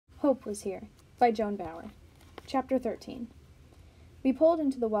Hope Was Here by Joan Bauer. Chapter 13. We pulled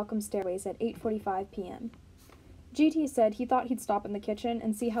into the welcome stairways at 8:45 p.m. GT said he thought he'd stop in the kitchen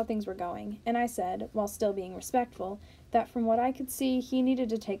and see how things were going, and I said, while still being respectful, that from what I could see, he needed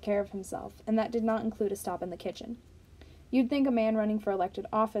to take care of himself, and that did not include a stop in the kitchen. You'd think a man running for elected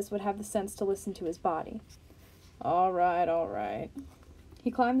office would have the sense to listen to his body. All right. He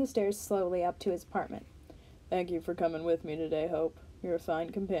climbed the stairs slowly up to his apartment. Thank you for coming with me today, Hope. You're a fine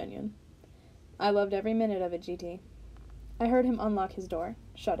companion. I loved every minute of it, GT. I heard him unlock his door,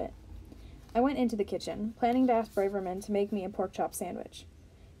 shut it. I went into the kitchen, planning to ask Braverman to make me a pork chop sandwich.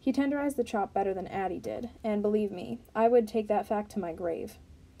 He tenderized the chop better than Addie did, and believe me, I would take that fact to my grave.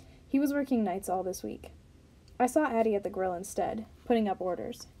 He was working nights all this week. I saw Addie at the grill instead, putting up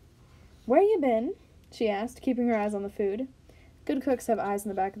orders. Where you been? She asked, keeping her eyes on the food. Good cooks have eyes in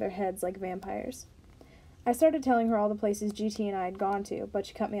the back of their heads like vampires. I started telling her all the places GT and I had gone to, but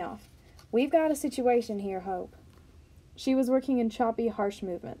she cut me off. We've got a situation here, Hope. She was working in choppy, harsh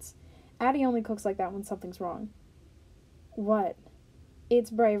movements. Addie only cooks like that when something's wrong. What?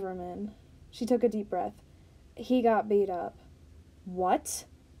 It's Braverman. She took a deep breath. He got beat up. What?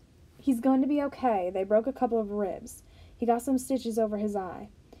 He's going to be okay. They broke a couple of ribs. He got some stitches over his eye.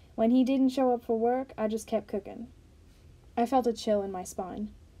 When he didn't show up for work, I just kept cooking. I felt a chill in my spine.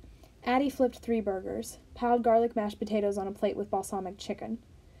 Addie flipped 3 burgers, piled garlic mashed potatoes on a plate with balsamic chicken.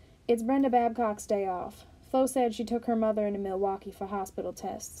 It's Brenda Babcock's day off. Flo said she took her mother into Milwaukee for hospital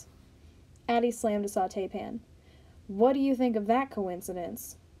tests. Addie slammed a saute pan. What do you think of that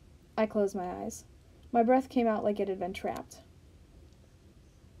coincidence? I closed my eyes. My breath came out like it had been trapped.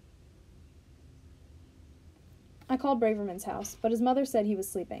 I called Braverman's house, but his mother said he was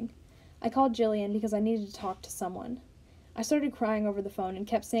sleeping. I called Jillian because I needed to talk to someone. I started crying over the phone and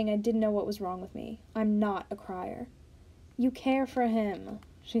kept saying I didn't know what was wrong with me. I'm not a crier. You care for him,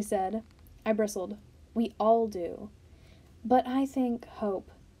 she said. I bristled. We all do. But I think, Hope,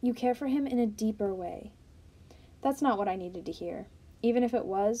 you care for him in a deeper way. That's not what I needed to hear, even if it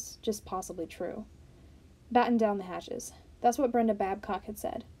was just possibly true. Batten down the hatches. That's what Brenda Babcock had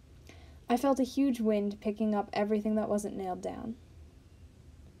said. I felt a huge wind picking up everything that wasn't nailed down.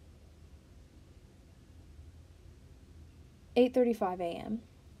 8:35 a.m.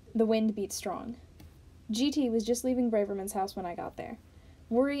 The wind beat strong. GT was just leaving Braverman's house when I got there.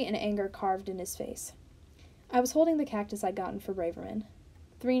 Worry and anger carved in his face. I was holding the cactus I'd gotten for Braverman.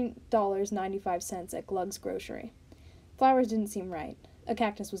 $3.95 at Glugg's grocery. Flowers didn't seem right. A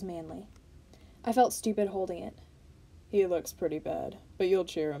cactus was manly. I felt stupid holding it. He looks pretty bad, but you'll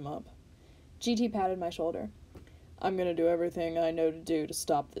cheer him up. GT patted my shoulder. I'm gonna do everything I know to do to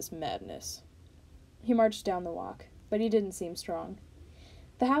stop this madness. He marched down the walk, but he didn't seem strong.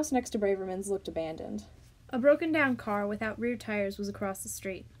 The house next to Braverman's looked abandoned. A broken-down car without rear tires was across the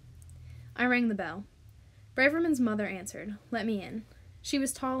street. I rang the bell. Braverman's mother answered, let me in. She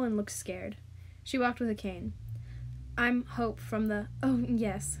was tall and looked scared. She walked with a cane. I'm Hope from the... Oh,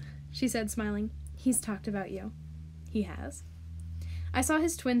 yes, she said, smiling. He's talked about you. He has? I saw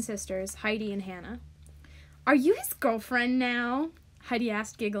his twin sisters, Heidi and Hannah. Are you his girlfriend now? Heidi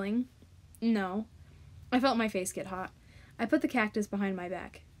asked, giggling. No. I felt my face get hot. I put the cactus behind my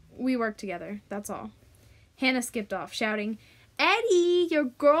back. We work together, that's all. Hannah skipped off, shouting, Eddie, your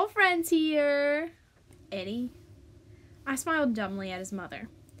girlfriend's here. Eddie? I smiled dumbly at his mother.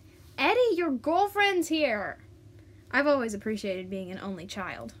 Eddie, your girlfriend's here. I've always appreciated being an only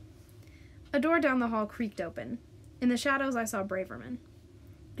child. A door down the hall creaked open. In the shadows, I saw Braverman.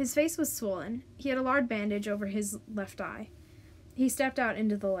 His face was swollen. He had a large bandage over his left eye. He stepped out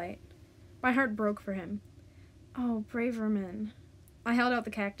into the light. My heart broke for him. Oh, Braverman. I held out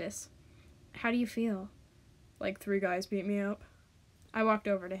the cactus. How do you feel? Like 3 guys beat me up. I walked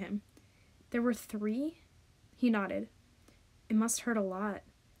over to him. There were 3? He nodded. It must hurt a lot.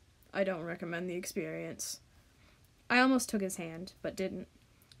 I don't recommend the experience. I almost took his hand, but didn't.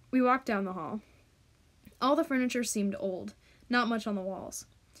 We walked down the hall. All the furniture seemed old, not much on the walls.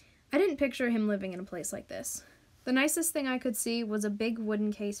 I didn't picture him living in a place like this. The nicest thing I could see was a big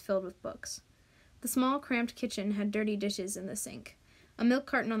wooden case filled with books. The small, cramped kitchen had dirty dishes in the sink, a milk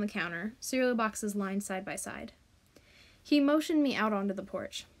carton on the counter, cereal boxes lined side by side. He motioned me out onto the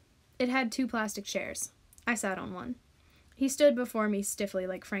porch. It had 2 plastic chairs. I sat on one. He stood before me stiffly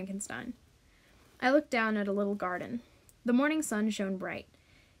like Frankenstein. I looked down at a little garden. The morning sun shone bright.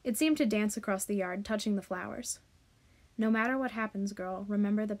 It seemed to dance across the yard, touching the flowers. No matter what happens, girl,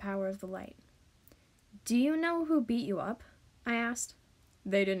 remember the power of the light. Do you know who beat you up? I asked.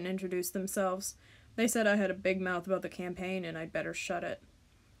 They didn't introduce themselves. They said I had a big mouth about the campaign and I'd better shut it.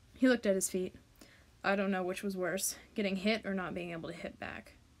 He looked at his feet. I don't know which was worse, getting hit or not being able to hit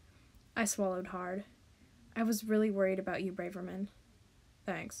back. I swallowed hard. I was really worried about you, Braverman.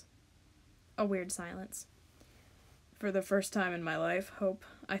 Thanks. A weird silence. For the first time in my life, Hope,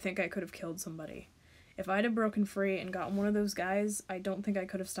 I think I could have killed somebody. If I'd have broken free and gotten one of those guys, I don't think I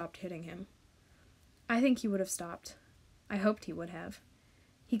could have stopped hitting him. I think he would have stopped. I hoped he would have.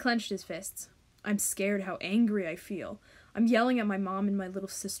 He clenched his fists. I'm scared how angry I feel. I'm yelling at my mom and my little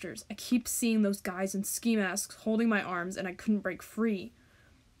sisters. I keep seeing those guys in ski masks holding my arms, and I couldn't break free.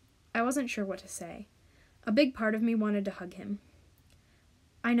 I wasn't sure what to say. A big part of me wanted to hug him.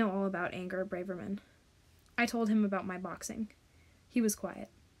 I know all about anger, Braverman. I told him about my boxing. He was quiet.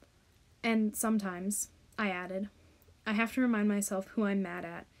 And sometimes, I added, I have to remind myself who I'm mad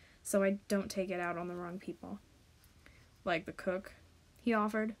at, so I don't take it out on the wrong people. Like the cook? He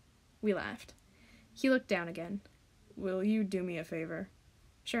offered. We laughed. He looked down again. Will you do me a favor?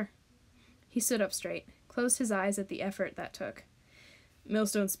 Sure. He stood up straight, closed his eyes at the effort that took.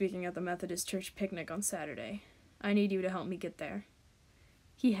 Millstone's speaking at the Methodist Church picnic on Saturday. I need you to help me get there.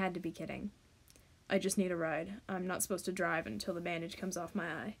 He had to be kidding. I just need a ride. I'm not supposed to drive until the bandage comes off my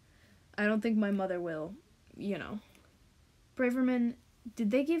eye. I don't think my mother will, you know. Braverman, did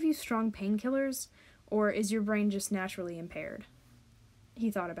they give you strong painkillers, or is your brain just naturally impaired?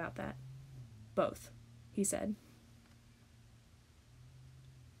 He thought about that. Both, he said.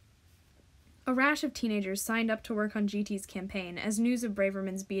 A rash of teenagers signed up to work on GT's campaign as news of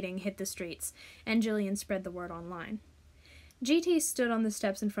Braverman's beating hit the streets, and Jillian spread the word online. GT stood on the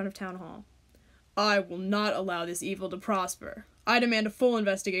steps in front of Town Hall. I will not allow this evil to prosper. I demand a full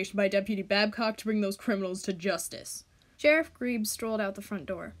investigation by Deputy Babcock to bring those criminals to justice. Sheriff Grebe strolled out the front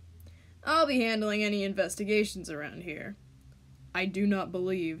door. I'll be handling any investigations around here. I do not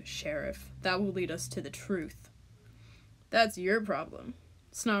believe, Sheriff. That will lead us to the truth. That's your problem,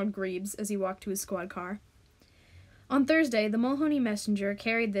 snarled Grebes as he walked to his squad car. On Thursday, the Mulhoney Messenger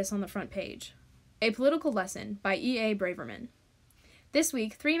carried this on the front page. A Political Lesson by E.A. Braverman. This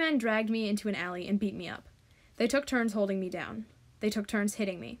week, 3 men dragged me into an alley and beat me up. They took turns holding me down. They took turns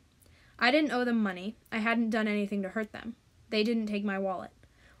hitting me. I didn't owe them money. I hadn't done anything to hurt them. They didn't take my wallet.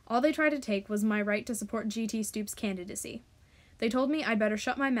 All they tried to take was my right to support G.T. Stoops' candidacy. They told me I'd better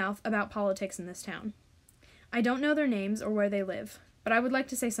shut my mouth about politics in this town. I don't know their names or where they live, but I would like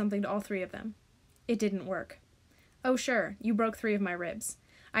to say something to all 3 of them. It didn't work. Oh, sure, you broke 3 of my ribs.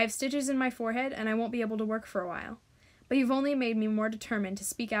 I have stitches in my forehead, and I won't be able to work for a while. But you've only made me more determined to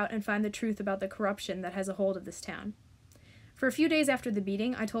speak out and find the truth about the corruption that has a hold of this town. For a few days after the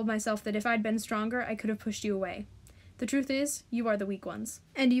beating, I told myself that if I'd been stronger, I could have pushed you away. The truth is, you are the weak ones.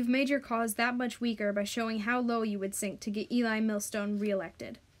 And you've made your cause that much weaker by showing how low you would sink to get Eli Millstone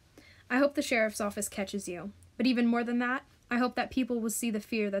reelected. I hope the sheriff's office catches you. But even more than that, I hope that people will see the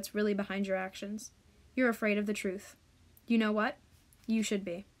fear that's really behind your actions. You're afraid of the truth. You know what? You should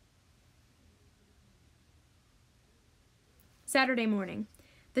be. Saturday morning.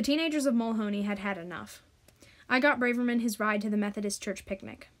 The teenagers of Mulhoney had had enough. I got Braverman his ride to the Methodist Church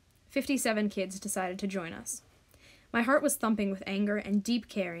picnic. 57 kids decided to join us. My heart was thumping with anger and deep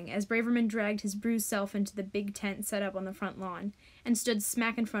caring as Braverman dragged his bruised self into the big tent set up on the front lawn and stood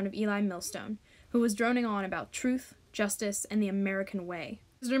smack in front of Eli Millstone, who was droning on about truth, justice, and the American way.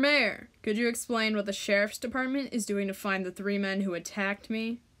 Mr. Mayor, could you explain what the sheriff's department is doing to find the 3 men who attacked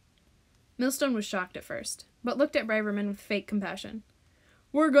me? Millstone was shocked at first, but looked at Braverman with fake compassion.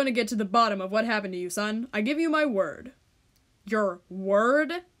 We're going to get to the bottom of what happened to you, son. I give you my word. Your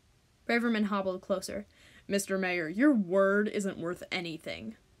word? Braverman hobbled closer. Mr. Mayor, your word isn't worth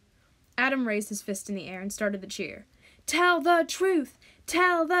anything. Adam raised his fist in the air and started the cheer. Tell the truth!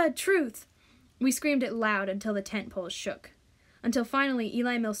 Tell the truth! We screamed it loud until the tent poles shook. Until finally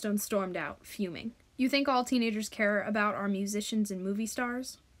Eli Millstone stormed out, fuming. You think all teenagers care about our musicians and movie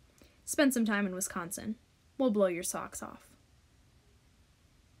stars? Spend some time in Wisconsin. We'll blow your socks off.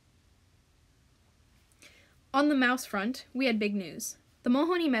 On the mouse front, we had big news. The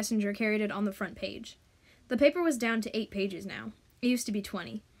Mulhoney Messenger carried it on the front page. The paper was down to 8 pages now. It used to be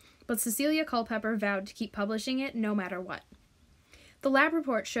 20. But Cecilia Culpepper vowed to keep publishing it no matter what. The lab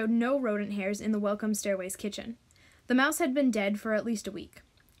report showed no rodent hairs in the Welcome Stairway's kitchen. The mouse had been dead for at least a week.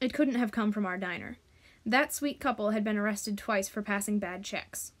 It couldn't have come from our diner. That sweet couple had been arrested twice for passing bad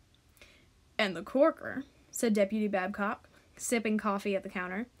checks. And the corker, said Deputy Babcock, sipping coffee at the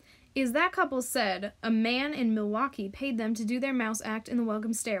counter, is that couple said a man in Milwaukee paid them to do their mouse act in the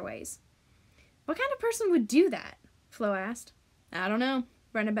Welcome Stairways. What kind of person would do that? Flo asked. I don't know,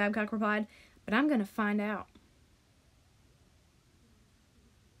 Brenda Babcock replied, but I'm going to find out.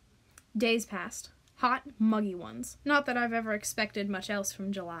 Days passed. Hot, muggy ones. Not that I've ever expected much else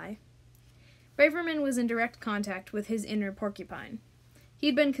from July. Braverman was in direct contact with his inner porcupine.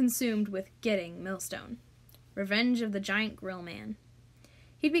 He'd been consumed with getting Millstone. Revenge of the Giant Grill Man.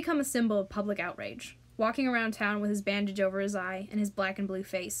 He'd become a symbol of public outrage, walking around town with his bandage over his eye and his black and blue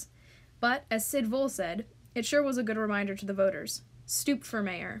face. But, as Sid Vole said, it sure was a good reminder to the voters. Stoop for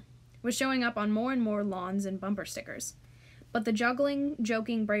mayor was showing up on more and more lawns and bumper stickers. But the juggling,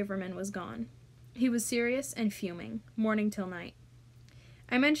 joking Braverman was gone. He was serious and fuming, morning till night.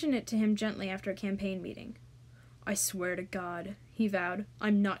 I mentioned it to him gently after a campaign meeting. "I swear to God," he vowed,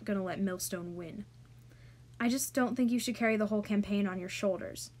 "I'm not going to let Millstone win." "I just don't think you should carry the whole campaign on your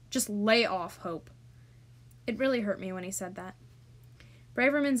shoulders. Just lay off, Hope." It really hurt me when he said that.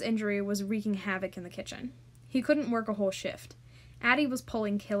 Braverman's injury was wreaking havoc in the kitchen. He couldn't work a whole shift. Addie was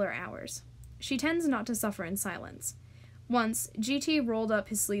pulling killer hours. She tends not to suffer in silence. Once, GT rolled up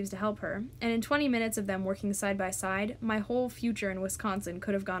his sleeves to help her, and in 20 minutes of them working side by side, my whole future in Wisconsin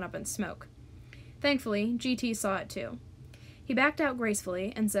could have gone up in smoke. Thankfully, GT saw it too. He backed out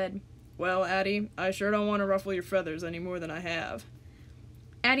gracefully and said, "Well, Addie, I sure don't want to ruffle your feathers any more than I have."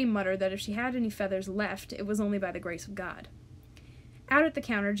 Addie muttered that if she had any feathers left, it was only by the grace of God. Out at the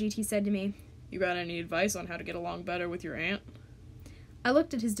counter, GT said to me, "You got any advice on how to get along better with your aunt?" I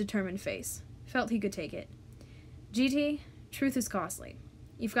looked at his determined face, felt he could take it. GT, truth is costly.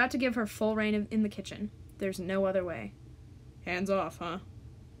 You've got to give her full reign in the kitchen. There's no other way. "Hands off, huh?"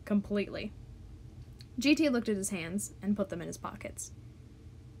 Completely. GT looked at his hands and put them in his pockets.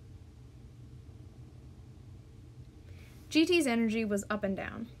 GT's energy was up and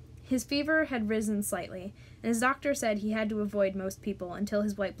down. His fever had risen slightly, and his doctor said he had to avoid most people until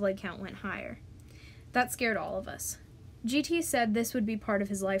his white blood count went higher. That scared all of us. GT said this would be part of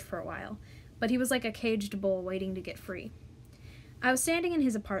his life for a while, but he was like a caged bull waiting to get free. I was standing in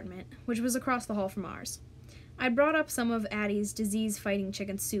his apartment, which was across the hall from ours. I'd brought up some of Addie's disease-fighting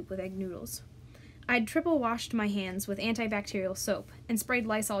chicken soup with egg noodles. I'd triple-washed my hands with antibacterial soap and sprayed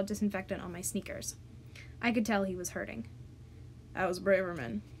Lysol disinfectant on my sneakers. I could tell he was hurting. "How's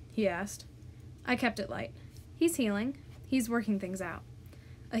Braverman?" he asked. I kept it light. He's healing. He's working things out.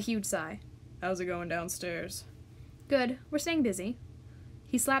 A huge sigh. "How's it going downstairs?" Good. We're staying busy.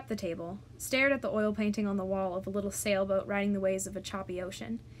 He slapped the table, stared at the oil painting on the wall of a little sailboat riding the waves of a choppy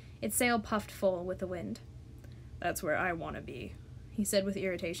ocean. Its sail puffed full with the wind. "That's where I want to be," he said with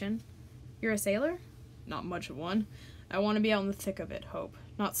irritation. You're a sailor? "Not much of one. I want to be out in the thick of it, Hope.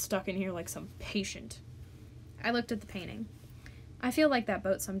 Not stuck in here like some patient." I looked at the painting. I feel like that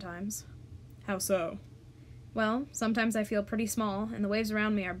boat sometimes. "How so?" Well, sometimes I feel pretty small, and the waves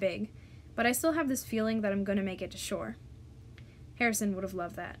around me are big, but I still have this feeling that I'm going to make it to shore. Harrison would have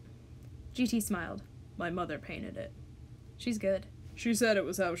loved that. GT smiled. "My mother painted it." She's good. "She said it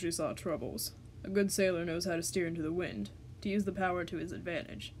was how she saw troubles. A good sailor knows how to steer into the wind, to use the power to his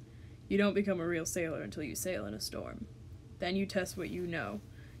advantage. You don't become a real sailor until you sail in a storm. Then you test what you know.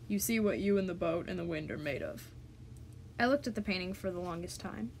 You see what you and the boat and the wind are made of." I looked at the painting for the longest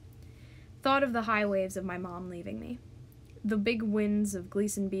time. Thought of the high waves of my mom leaving me. The big winds of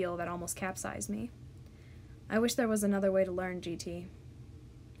Gleason Beale that almost capsized me. I wish there was another way to learn, GT.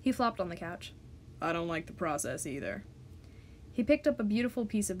 He flopped on the couch. "I don't like the process either." He picked up a beautiful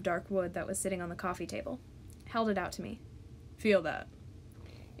piece of dark wood that was sitting on the coffee table. Held it out to me. "Feel that."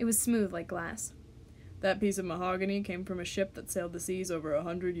 It was smooth like glass. "That piece of mahogany came from a ship that sailed the seas over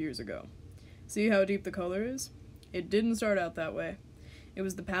 100 years ago. See how deep the color is? It didn't start out that way. It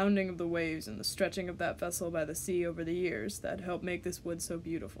was the pounding of the waves and the stretching of that vessel by the sea over the years that helped make this wood so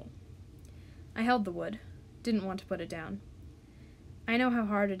beautiful." I held the wood. Didn't want to put it down. I know how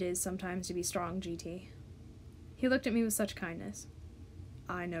hard it is sometimes to be strong, GT. He looked at me with such kindness.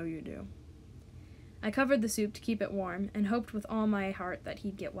 "I know you do." I covered the soup to keep it warm and hoped with all my heart that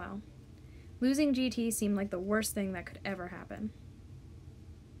he'd get well. Losing GT seemed like the worst thing that could ever happen.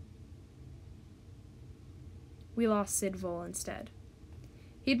 We lost Sid Vole instead.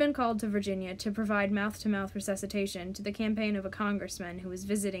 He'd been called to Virginia to provide mouth-to-mouth resuscitation to the campaign of a congressman who was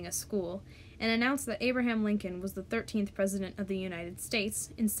visiting a school and announced that Abraham Lincoln was the 13th president of the United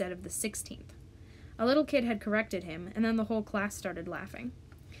States instead of the 16th. A little kid had corrected him, and then the whole class started laughing.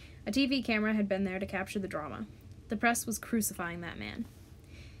 A TV camera had been there to capture the drama. The press was crucifying that man.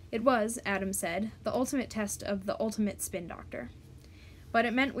 It was, Adam said, the ultimate test of the ultimate spin doctor. But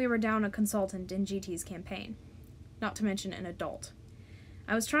it meant we were down a consultant in GT's campaign. Not to mention an adult.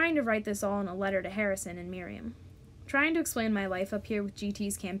 I was trying to write this all in a letter to Harrison and Miriam. Trying to explain my life up here with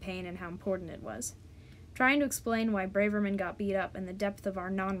GT's campaign and how important it was. Trying to explain why Braverman got beat up and the depth of our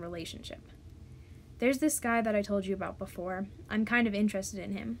non-relationship. There's this guy that I told you about before. I'm kind of interested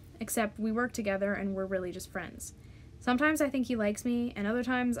in him, except we work together and we're really just friends. Sometimes I think he likes me, and other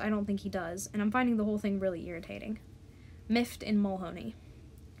times I don't think he does, and I'm finding the whole thing really irritating. Miffed in Mulhoney.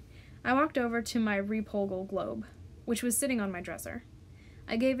 I walked over to my Repolgal globe, which was sitting on my dresser.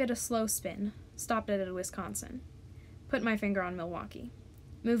 I gave it a slow spin, stopped it at Wisconsin, put my finger on Milwaukee,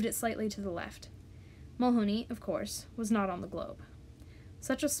 moved it slightly to the left. Mulhooney, of course, was not on the globe.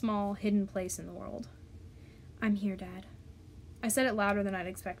 Such a small, hidden place in the world. "I'm here, Dad." I said it louder than I'd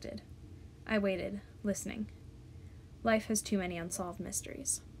expected. I waited, listening. Life has too many unsolved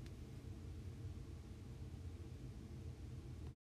mysteries.